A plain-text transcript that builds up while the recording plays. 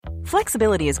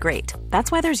Flexibility is great.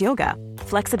 That's why there's yoga.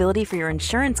 Flexibility for your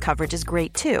insurance coverage is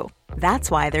great too. That's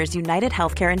why there's United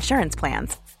Healthcare Insurance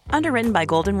Plans. Underwritten by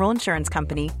Golden Rule Insurance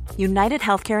Company, United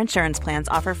Healthcare Insurance Plans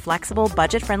offer flexible,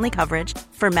 budget-friendly coverage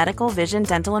for medical, vision,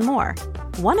 dental, and more.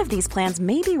 One of these plans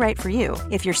may be right for you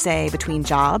if you're, say, between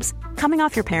jobs, coming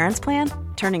off your parents' plan,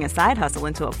 turning a side hustle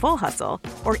into a full hustle,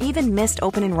 or even missed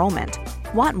open enrollment.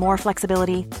 Want more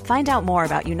flexibility? Find out more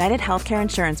about United Healthcare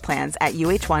Insurance Plans at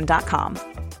uh1.com.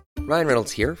 Ryan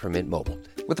Reynolds here from Mint Mobile.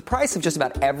 With the price of just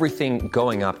about everything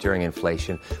going up during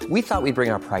inflation, we thought we'd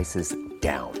bring our prices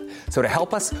down. So to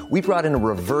help us, we brought in a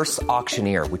reverse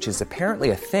auctioneer, which is apparently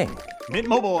a thing. Mint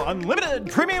Mobile Unlimited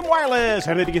Premium Wireless.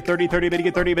 How to get 30, 30, bit to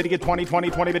get 30, bit to get 20,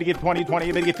 20, 20, bit to get 20,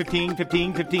 20, bit to get 15,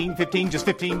 15, 15, 15, just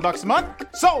 $15 a month?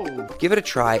 Sold! Give it a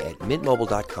try at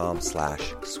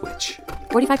mintmobile.com/switch.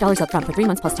 $45 up front for 3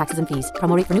 months plus taxes and fees.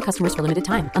 Promo rate for new customers for limited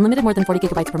time. Unlimited more than 40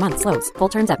 gigabytes per month. Slows full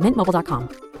terms at mintmobile.com.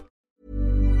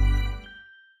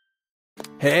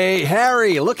 Hey,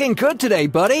 Harry, looking good today,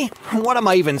 buddy. What am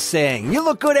I even saying? You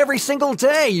look good every single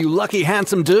day, you lucky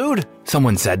handsome dude.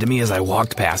 Someone said to me as I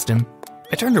walked past him.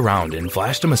 I turned around and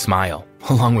flashed him a smile,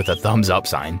 along with a thumbs up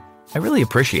sign. I really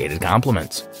appreciated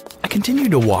compliments. I continued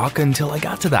to walk until I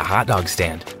got to the hot dog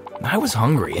stand. I was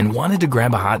hungry and wanted to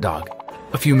grab a hot dog.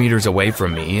 A few meters away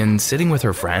from me and sitting with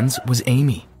her friends was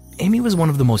Amy. Amy was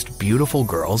one of the most beautiful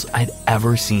girls I'd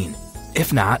ever seen,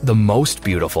 if not the most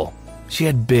beautiful. She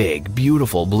had big,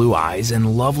 beautiful blue eyes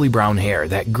and lovely brown hair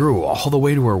that grew all the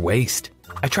way to her waist.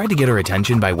 I tried to get her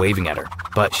attention by waving at her,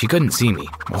 but she couldn't see me,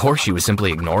 or she was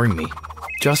simply ignoring me.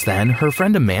 Just then, her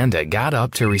friend Amanda got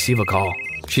up to receive a call.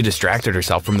 She distracted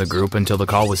herself from the group until the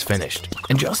call was finished,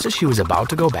 and just as she was about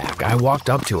to go back, I walked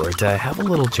up to her to have a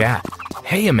little chat.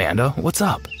 "Hey Amanda, what's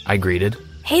up?" I greeted.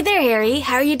 "Hey there, Harry.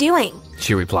 How are you doing?"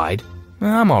 She replied.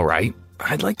 "I'm alright.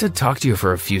 I'd like to talk to you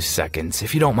for a few seconds,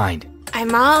 if you don't mind."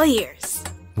 "I'm all ears."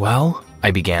 "Well,"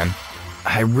 I began,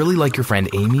 "I really like your friend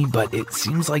Amy, but it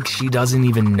seems like she doesn't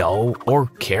even know or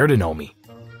care to know me.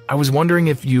 I was wondering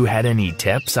if you had any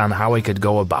tips on how I could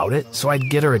go about it so I'd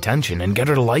get her attention and get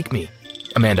her to like me."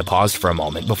 Amanda paused for a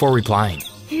moment before replying.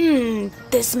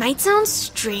 This might sound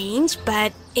strange,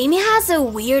 but Amy has a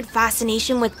weird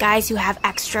fascination with guys who have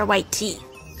extra white teeth.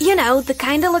 You know, the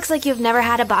kind that looks like you've never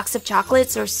had a box of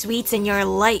chocolates or sweets in your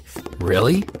life."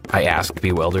 "Really?" I asked,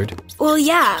 bewildered. "Well,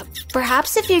 yeah.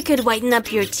 Perhaps if you could whiten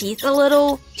up your teeth a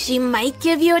little, she might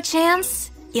give you a chance.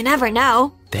 You never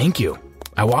know." "Thank you."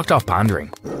 I walked off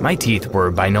pondering. My teeth were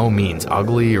by no means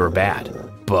ugly or bad,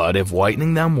 but if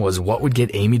whitening them was what would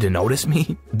get Amy to notice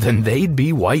me, then they'd be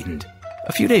whitened.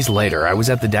 A few days later, I was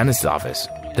at the dentist's office.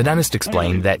 The dentist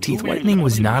explained that teeth whitening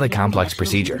was not a complex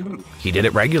procedure. He did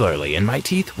it regularly, and my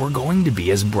teeth were going to be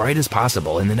as bright as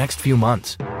possible in the next few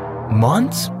months.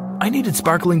 Months? I needed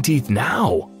sparkling teeth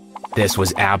now. This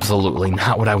was absolutely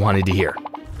not what I wanted to hear.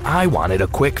 I wanted a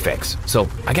quick fix, so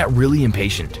I got really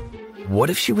impatient. What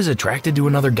if she was attracted to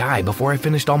another guy before I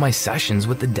finished all my sessions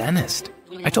with the dentist?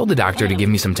 I told the doctor to give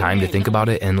me some time to think about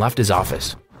it and left his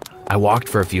office. I walked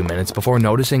for a few minutes before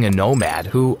noticing a nomad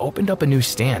who opened up a new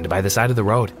stand by the side of the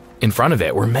road. In front of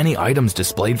it were many items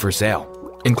displayed for sale,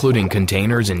 including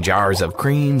containers and jars of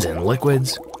creams and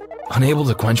liquids. Unable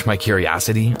to quench my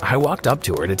curiosity, I walked up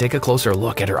to her to take a closer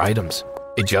look at her items.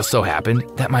 It just so happened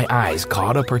that my eyes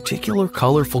caught a particular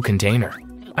colorful container.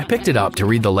 I picked it up to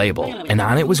read the label, and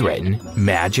on it was written,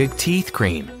 "Magic Teeth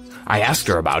Cream." I asked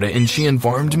her about it, and she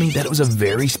informed me that it was a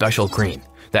very special cream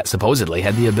that supposedly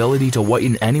had the ability to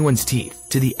whiten anyone's teeth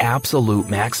to the absolute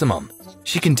maximum.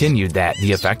 She continued that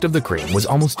the effect of the cream was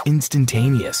almost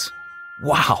instantaneous.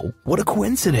 Wow, what a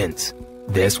coincidence!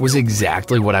 This was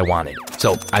exactly what I wanted,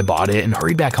 so I bought it and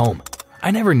hurried back home.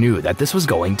 I never knew that this was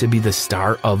going to be the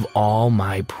start of all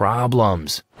my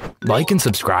problems. Like and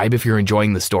subscribe if you're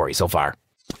enjoying the story so far.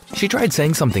 She tried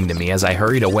saying something to me as I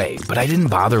hurried away, but I didn't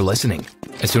bother listening.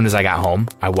 As soon as I got home,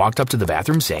 I walked up to the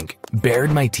bathroom sink,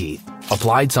 bared my teeth,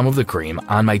 applied some of the cream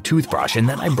on my toothbrush, and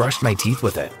then I brushed my teeth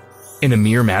with it. In a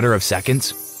mere matter of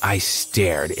seconds, I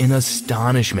stared in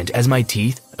astonishment as my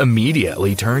teeth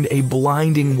immediately turned a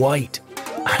blinding white.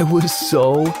 I was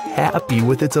so happy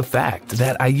with its effect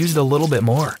that I used a little bit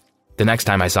more. The next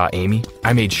time I saw Amy,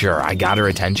 I made sure I got her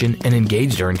attention and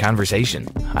engaged her in conversation.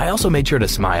 I also made sure to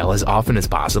smile as often as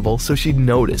possible so she'd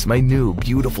notice my new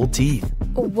beautiful teeth.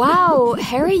 "Wow,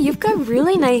 Harry, you've got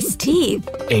really nice teeth,"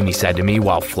 Amy said to me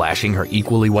while flashing her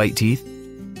equally white teeth.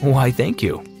 "Why, thank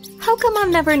you." "How come I've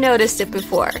never noticed it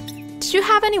before? Did you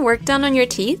have any work done on your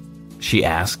teeth?" She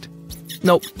asked.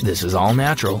 "Nope, this is all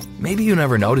natural. Maybe you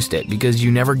never noticed it because you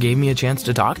never gave me a chance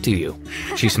to talk to you."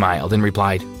 She smiled and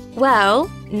replied, Well,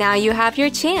 now you have your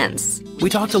chance. We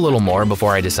talked a little more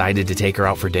before I decided to take her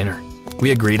out for dinner.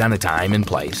 We agreed on a time and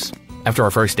place. After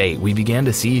our first date, we began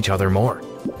to see each other more.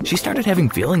 She started having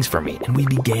feelings for me, and we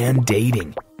began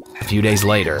dating. A few days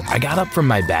later, I got up from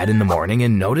my bed in the morning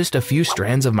and noticed a few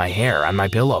strands of my hair on my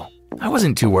pillow. I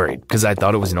wasn't too worried because I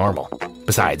thought it was normal.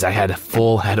 Besides, I had a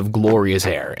full head of glorious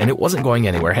hair, and it wasn't going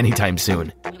anywhere anytime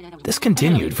soon. This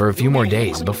continued for a few more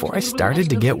days before I started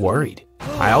to get worried.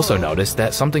 I also noticed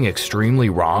that something extremely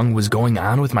wrong was going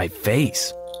on with my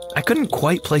face. I couldn't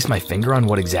quite place my finger on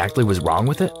what exactly was wrong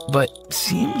with it, but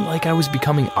seemed like I was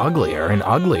becoming uglier and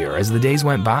uglier as the days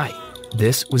went by.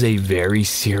 This was a very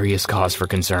serious cause for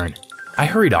concern. I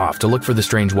hurried off to look for the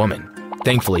strange woman.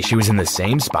 Thankfully, she was in the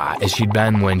same spot as she'd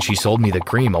been when she sold me the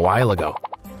cream a while ago.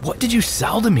 "What did you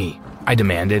sell to me?" I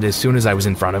demanded as soon as I was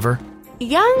in front of her.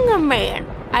 Young man,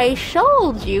 I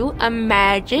sold you a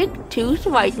magic tooth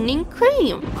whitening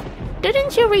cream.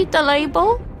 Didn't you read the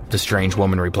label? The strange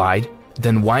woman replied.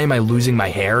 "Then why am I losing my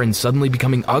hair and suddenly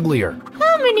becoming uglier?"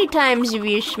 How many times have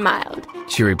you smiled?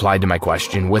 She replied to my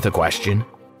question with a question.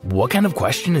 What kind of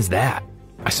question is that?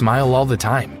 I smile all the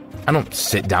time. I don't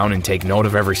sit down and take note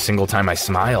of every single time I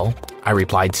smile, I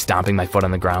replied, stomping my foot on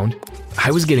the ground.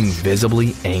 I was getting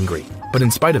visibly angry, but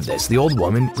in spite of this, the old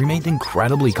woman remained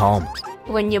incredibly calm.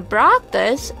 When you brought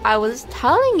this, I was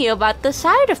telling you about the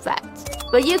side effects,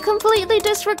 but you completely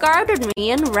disregarded me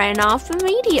and ran off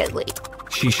immediately.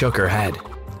 She shook her head.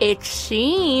 It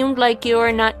seemed like you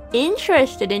were not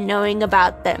interested in knowing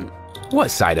about them. What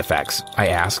side effects? I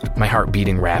asked, my heart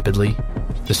beating rapidly.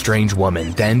 The strange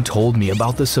woman then told me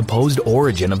about the supposed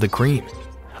origin of the cream.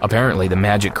 Apparently, the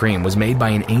magic cream was made by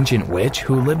an ancient witch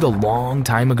who lived a long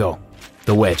time ago.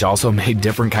 The witch also made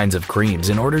different kinds of creams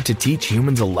in order to teach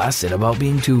humans a lesson about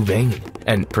being too vain,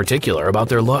 and particular about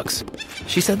their looks.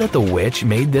 She said that the witch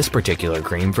made this particular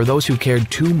cream for those who cared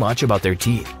too much about their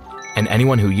teeth, and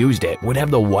anyone who used it would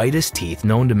have the whitest teeth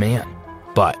known to man.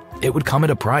 But it would come at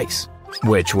a price,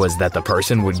 which was that the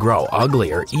person would grow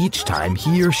uglier each time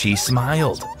he or she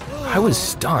smiled. I was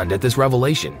stunned at this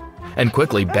revelation and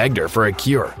quickly begged her for a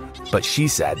cure, but she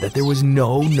said that there was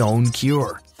no known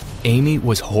cure. Amy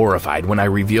was horrified when I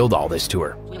revealed all this to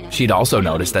her. She'd also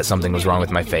noticed that something was wrong with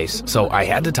my face, so I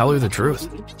had to tell her the truth.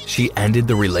 She ended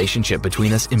the relationship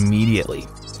between us immediately.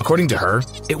 According to her,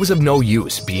 it was of no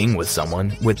use being with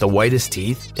someone with the whitest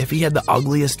teeth if he had the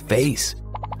ugliest face.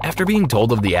 After being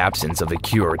told of the absence of a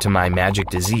cure to my magic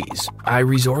disease, I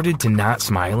resorted to not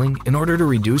smiling in order to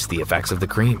reduce the effects of the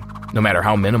cream, no matter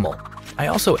how minimal. I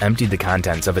also emptied the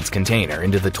contents of its container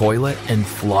into the toilet and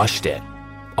flushed it.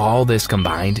 All this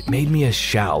combined made me a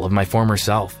shell of my former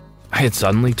self. I had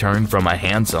suddenly turned from a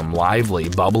handsome, lively,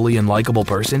 bubbly, and likable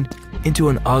person into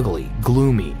an ugly,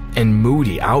 gloomy, and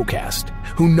moody outcast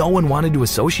who no one wanted to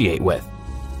associate with.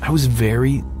 I was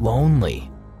very lonely.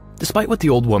 Despite what the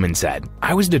old woman said,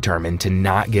 I was determined to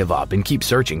not give up and keep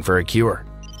searching for a cure.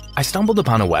 I stumbled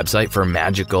upon a website for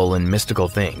magical and mystical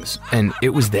things, and it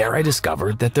was there I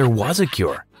discovered that there was a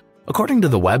cure. According to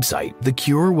the website, the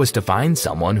cure was to find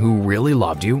someone who really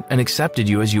loved you and accepted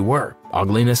you as you were,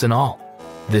 ugliness and all.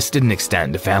 This didn't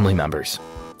extend to family members.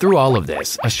 Through all of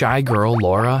this, a shy girl,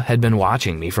 Laura, had been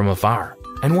watching me from afar,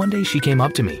 and one day she came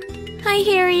up to me. Hi,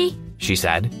 Harry. She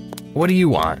said. "What do you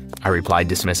want?" I replied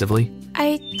dismissively.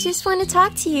 I just want to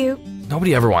talk to you.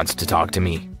 Nobody ever wants to talk to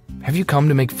me. Have you come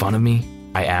to make fun of me?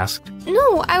 I asked.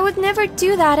 No, I would never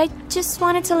do that. I just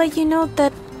wanted to let you know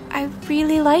that I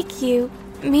really like you.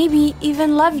 Maybe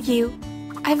even love you.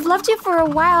 I've loved you for a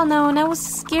while now, and I was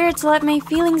scared to let my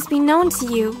feelings be known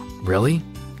to you. Really?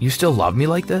 You still love me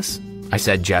like this? I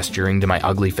said, gesturing to my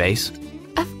ugly face.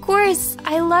 Of course,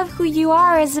 I love who you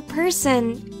are as a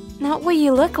person, not what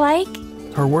you look like.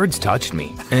 Her words touched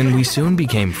me, and we soon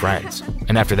became friends.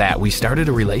 And after that, we started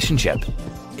a relationship.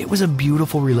 It was a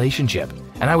beautiful relationship,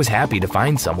 and I was happy to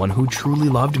find someone who truly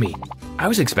loved me. I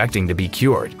was expecting to be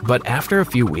cured, but after a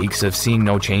few weeks of seeing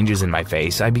no changes in my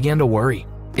face, I began to worry.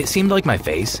 It seemed like my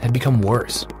face had become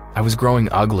worse. I was growing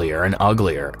uglier and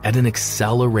uglier at an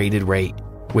accelerated rate,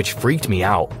 which freaked me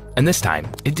out. And this time,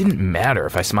 it didn't matter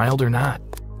if I smiled or not.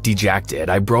 Dejected,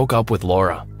 I broke up with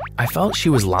Laura. I felt she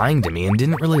was lying to me and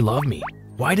didn't really love me.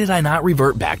 Why did I not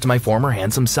revert back to my former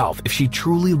handsome self if she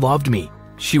truly loved me?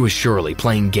 She was surely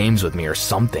playing games with me or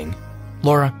something.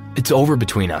 "Laura, it's over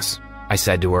between us," I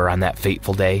said to her on that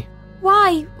fateful day.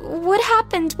 Why? What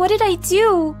happened? What did I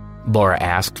do? Laura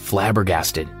asked,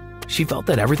 flabbergasted. She felt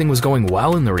that everything was going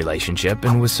well in the relationship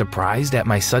and was surprised at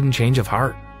my sudden change of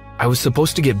heart. "I was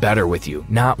supposed to get better with you,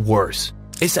 not worse.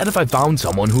 It said if I found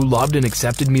someone who loved and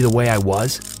accepted me the way I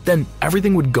was, then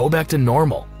everything would go back to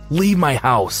normal. Leave my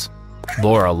house."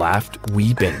 Laura left,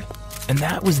 weeping, and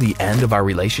that was the end of our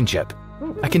relationship.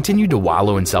 I continued to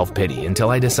wallow in self-pity until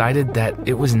I decided that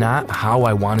it was not how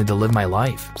I wanted to live my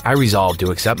life. I resolved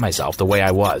to accept myself the way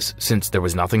I was, since there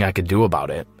was nothing I could do about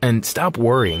it, and stop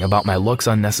worrying about my looks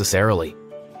unnecessarily.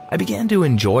 I began to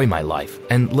enjoy my life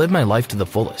and live my life to the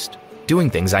fullest, doing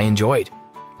things I enjoyed.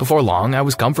 Before long, I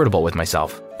was comfortable with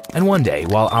myself, and one day,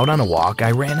 while out on a walk,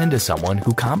 I ran into someone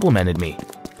who complimented me.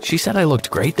 She said I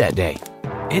looked great that day.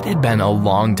 It had been a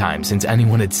long time since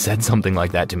anyone had said something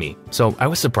like that to me, so I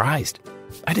was surprised.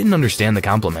 I didn't understand the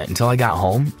compliment until I got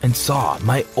home and saw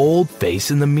my old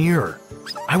face in the mirror.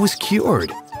 I was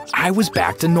cured. I was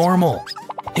back to normal.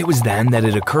 It was then that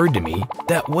it occurred to me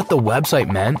that what the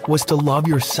website meant was to love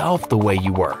yourself the way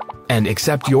you were and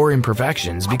accept your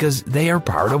imperfections because they are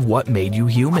part of what made you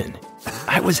human.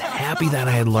 I was happy that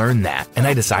I had learned that, and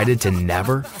I decided to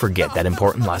never forget that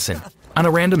important lesson. On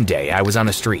a random day, I was on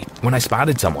a street when I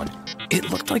spotted someone. It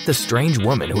looked like the strange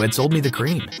woman who had sold me the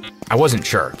cream. I wasn't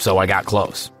sure, so I got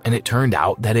close, and it turned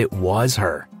out that it was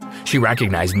her. She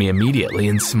recognized me immediately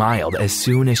and smiled as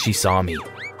soon as she saw me.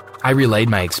 I relayed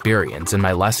my experience and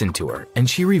my lesson to her, and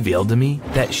she revealed to me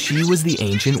that she was the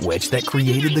ancient witch that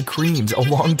created the creams a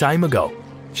long time ago.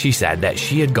 She said that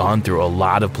she had gone through a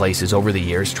lot of places over the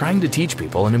years trying to teach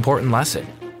people an important lesson.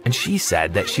 And she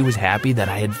said that she was happy that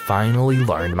I had finally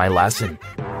learned my lesson.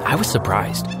 I was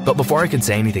surprised, but before I could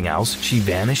say anything else, she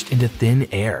vanished into thin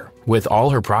air with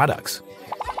all her products.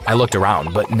 I looked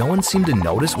around, but no one seemed to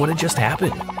notice what had just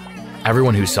happened.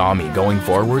 Everyone who saw me going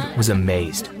forward was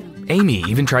amazed. Amy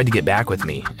even tried to get back with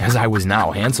me, as I was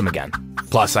now handsome again.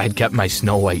 Plus, I had kept my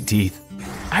snow-white teeth.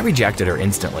 I rejected her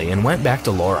instantly and went back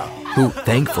to Laura, who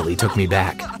thankfully took me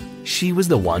back. She was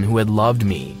the one who had loved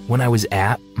me when I was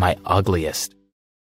at my ugliest.